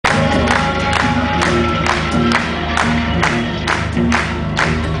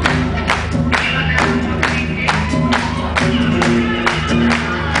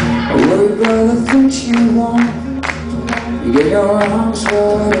your arms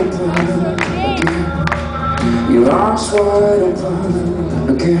wide open again. Your arms wide open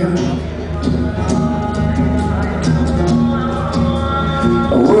again.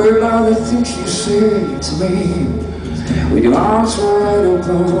 I worry about the things you say to me. With your arms wide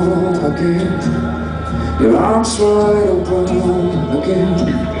open again. Your arms wide open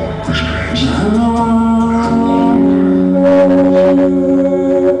again.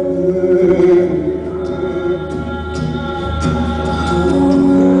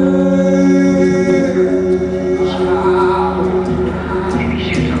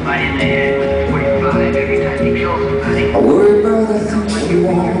 I worry about the things you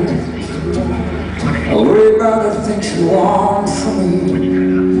want. I worry about the things you want from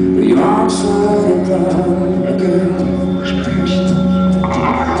me. But your arms wide open again.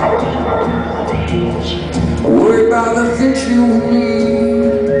 I worry about the things you need.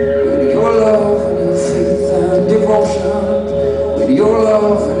 With your love and your faith and devotion. With your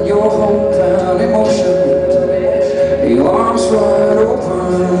love